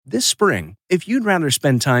This spring, if you'd rather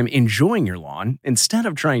spend time enjoying your lawn instead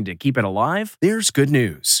of trying to keep it alive, there's good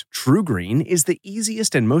news. TruGreen is the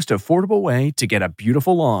easiest and most affordable way to get a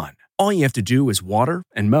beautiful lawn. All you have to do is water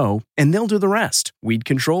and mow, and they'll do the rest. Weed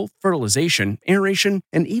control, fertilization, aeration,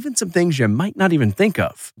 and even some things you might not even think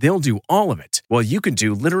of. They'll do all of it, while you can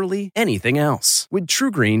do literally anything else. With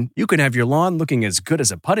TruGreen, you can have your lawn looking as good as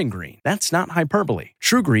a putting green. That's not hyperbole.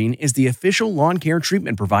 TruGreen is the official lawn care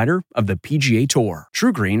treatment provider of the PGA Tour.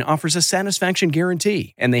 TruGreen offers a satisfaction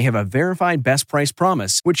guarantee, and they have a verified best price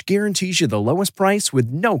promise, which guarantees you the lowest price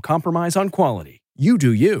with no compromise on quality. You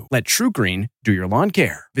do you. Let TruGreen do your lawn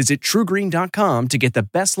care. Visit TruGreen.com to get the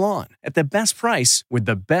best lawn at the best price with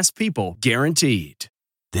the best people guaranteed.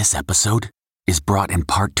 This episode is brought in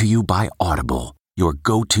part to you by Audible, your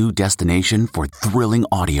go-to destination for thrilling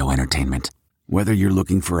audio entertainment. Whether you're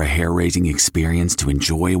looking for a hair-raising experience to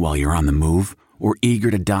enjoy while you're on the move or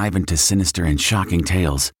eager to dive into sinister and shocking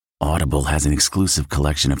tales, Audible has an exclusive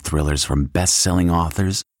collection of thrillers from best-selling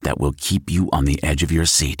authors that will keep you on the edge of your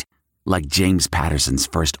seat. Like James Patterson's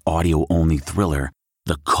first audio-only thriller,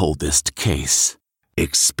 The Coldest Case.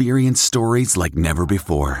 Experience stories like never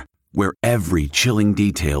before, where every chilling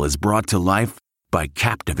detail is brought to life by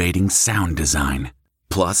captivating sound design.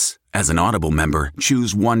 Plus, as an Audible member,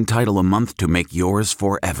 choose one title a month to make yours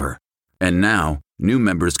forever. And now, new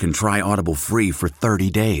members can try Audible free for 30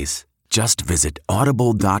 days. Just visit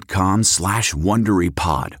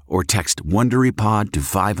audible.com/WonderyPod or text WonderyPod to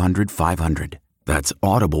 500-500. That's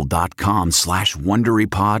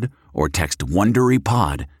audible.com/WonderyPod or text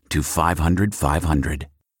WonderyPod to 500-500.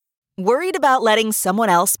 Worried about letting someone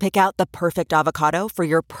else pick out the perfect avocado for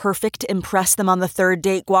your perfect impress them on the third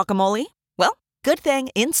date guacamole? Well, good thing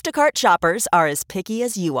Instacart shoppers are as picky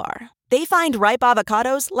as you are. They find ripe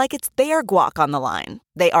avocados like it's their guac on the line.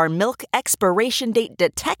 They are milk expiration date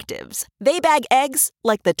detectives. They bag eggs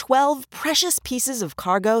like the 12 precious pieces of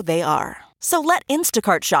cargo they are. So let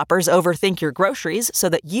Instacart shoppers overthink your groceries so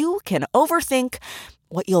that you can overthink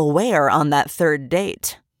what you'll wear on that third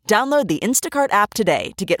date. Download the Instacart app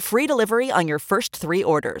today to get free delivery on your first 3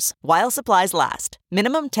 orders, while supplies last.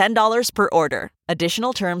 Minimum $10 per order.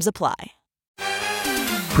 Additional terms apply.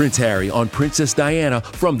 Prince Harry on Princess Diana.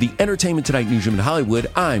 From the Entertainment Tonight newsroom in Hollywood,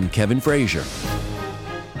 I'm Kevin Frazier.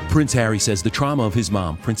 Prince Harry says the trauma of his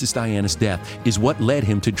mom, Princess Diana's death, is what led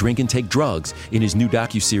him to drink and take drugs. In his new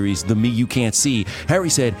docuseries, The Me You Can't See, Harry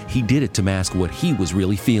said he did it to mask what he was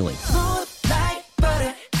really feeling.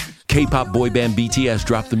 K-pop boy band BTS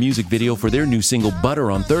dropped the music video for their new single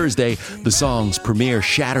Butter on Thursday. The song's premiere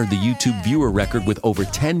shattered the YouTube viewer record with over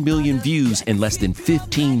 10 million views in less than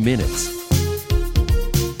 15 minutes.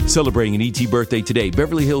 Celebrating an E.T. birthday today,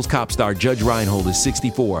 Beverly Hills Cop star Judge Reinhold is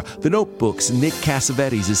 64. The Notebook's Nick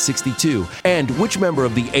Cassavetes is 62. And which member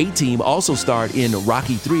of the A-Team also starred in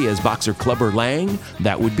Rocky III as boxer Clubber Lang?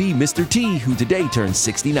 That would be Mr. T, who today turns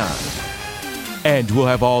 69. And we'll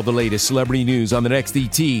have all the latest celebrity news on the next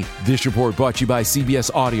ET. This report brought to you by CBS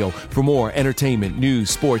Audio. For more entertainment, news,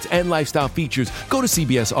 sports, and lifestyle features, go to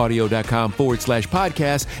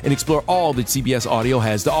cbsaudio.com/podcast and explore all that CBS Audio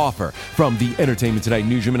has to offer. From the Entertainment Tonight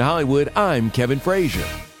newsroom in Hollywood, I'm Kevin Frazier.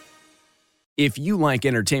 If you like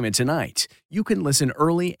Entertainment Tonight, you can listen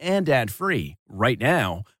early and ad-free right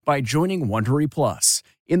now by joining Wondery Plus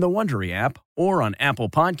in the Wondery app or on Apple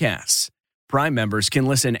Podcasts. Prime members can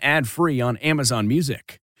listen ad-free on Amazon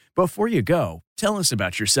Music. Before you go, tell us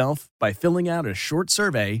about yourself by filling out a short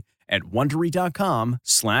survey at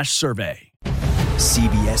Wondery.com/survey.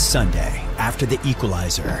 CBS Sunday, after The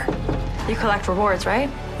Equalizer. You collect rewards, right?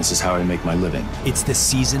 This is how I make my living. It's the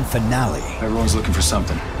season finale Everyone's looking for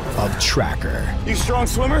something. of Tracker. You strong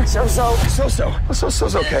swimmer? So-so.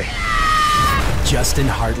 So-so's okay. Justin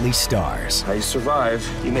Hartley stars. How you survive,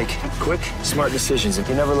 you make quick, smart decisions, and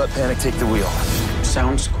you never let panic take the wheel.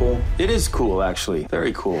 Sounds cool. It is cool, actually.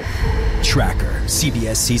 Very cool. Tracker,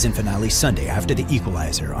 CBS season finale Sunday after The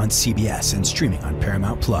Equalizer on CBS and streaming on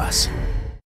Paramount Plus.